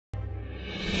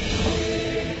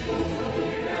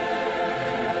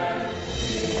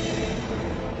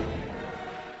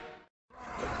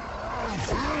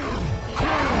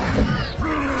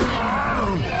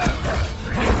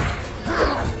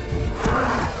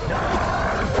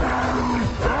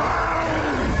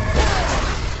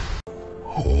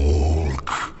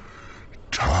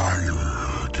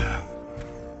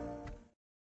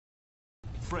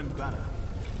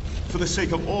the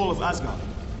sake of all of Asgard,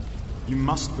 you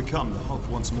must become the Hulk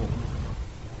once more.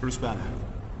 Bruce Banner,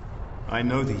 I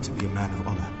know thee to be a man of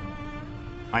honor.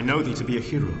 I know thee to be a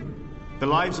hero. The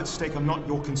lives at stake are not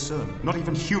your concern, not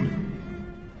even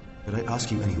human. But I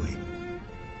ask you anyway,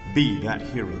 be that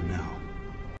hero now.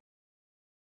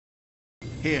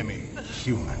 Hear me,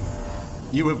 human.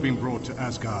 You have been brought to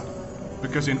Asgard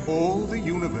because in all the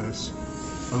universe,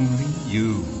 only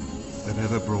you have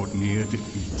ever brought near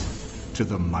defeat to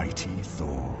the mighty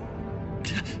Thor.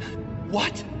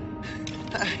 What?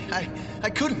 I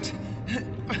couldn't.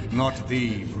 Not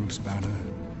thee, Bruce Banner.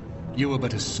 You are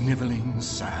but a sniveling,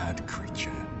 sad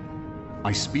creature.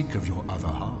 I speak of your other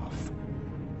half.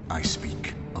 I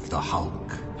speak of the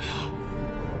Hulk.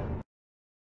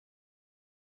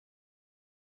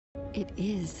 It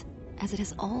is as it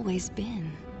has always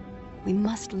been. We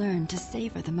must learn to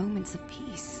savor the moments of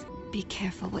peace. Be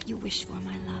careful what you wish for,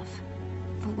 my love.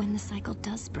 For when the cycle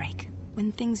does break,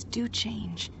 when things do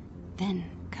change, then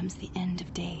comes the end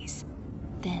of days.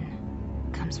 Then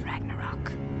comes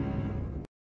Ragnarok.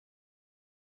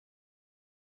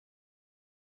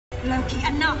 Loki,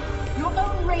 enough! Your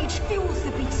own rage fuels the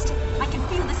beast. I can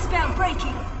feel the spell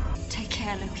breaking. Take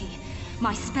care, Loki.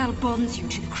 My spell bonds you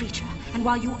to the creature, and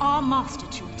while you are master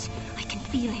to it, I can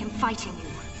feel him fighting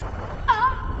you.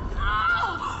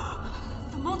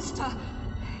 The monster!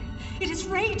 It is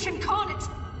rage incarnate!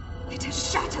 It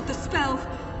has shattered the spell!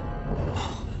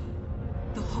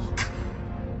 The Hulk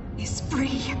is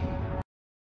free.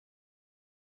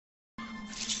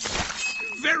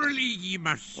 Verily ye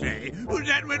must say,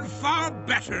 that went far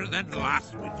better than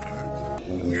last winter.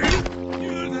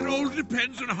 That all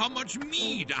depends on how much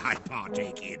mead I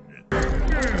partake in.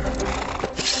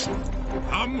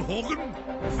 Come, Hogan,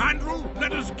 Fandral,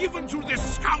 let us give unto this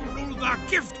scoundrel the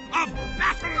gift of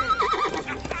battle!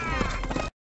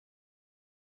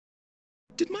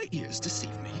 Did my ears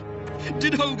deceive me?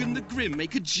 Did Hogan the Grim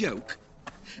make a joke?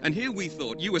 And here we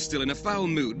thought you were still in a foul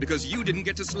mood because you didn't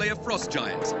get to slay a frost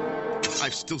giant.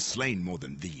 I've still slain more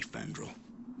than thee, Fandral.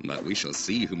 But we shall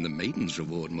see whom the maidens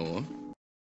reward more.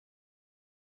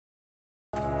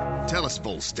 Tell us,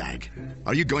 Volstagg,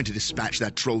 are you going to dispatch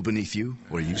that troll beneath you,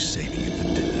 or are you saving it for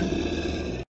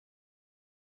dinner?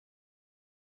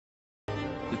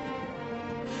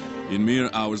 In mere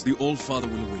hours, the All-Father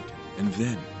will await, and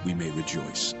then we may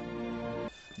rejoice.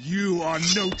 You are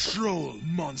no troll,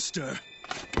 monster!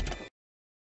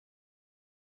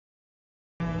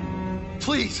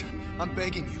 Please, I'm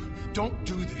begging you, don't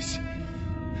do this.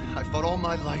 I fought all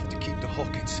my life to keep the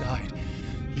Hulk inside.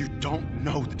 You don't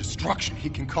know the destruction he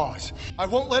can cause. I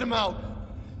won't let him out.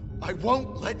 I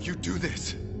won't let you do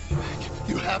this.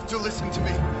 You have to listen to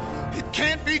me. It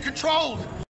can't be controlled.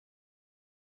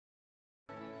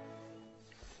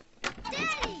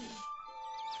 Daddy!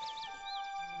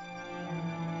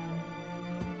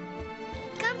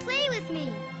 Come play with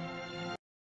me.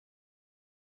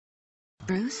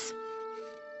 Bruce?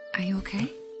 Are you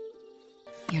okay?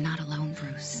 You're not alone,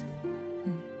 Bruce.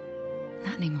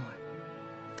 Not anymore.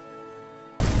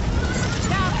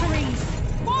 Valkyries!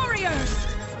 Warriors!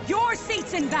 Your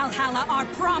seats in Valhalla are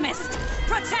promised!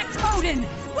 Protect Odin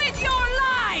with your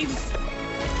lives!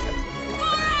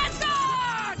 For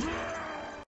Asgard!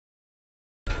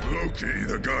 Loki,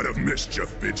 the god of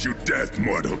mischief, bids you death,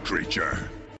 mortal creature.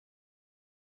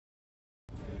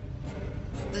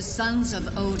 The sons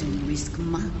of Odin risk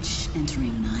much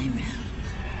entering my realm.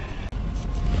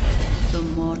 The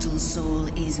mortal soul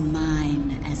is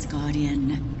mine,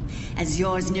 Asgardian, as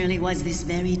yours nearly was this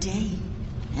very day,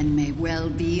 and may well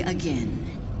be again.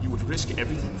 You would risk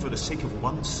everything for the sake of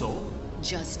one soul?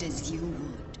 Just as you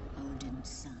would, Odin's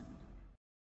son.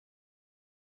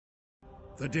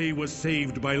 The day was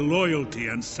saved by loyalty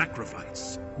and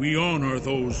sacrifice. We honor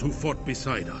those who fought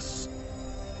beside us.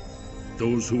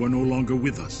 Those who are no longer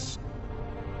with us.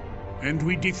 And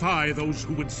we defy those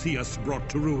who would see us brought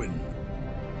to ruin.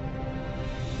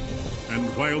 And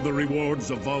while the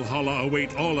rewards of Valhalla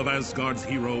await all of Asgard's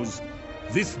heroes,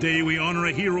 this day we honor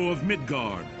a hero of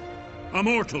Midgard, a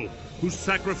mortal who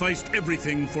sacrificed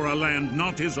everything for a land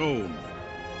not his own.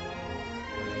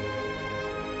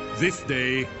 This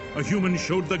day, a human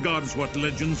showed the gods what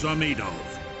legends are made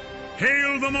of.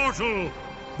 Hail the mortal,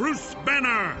 Bruce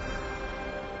Banner!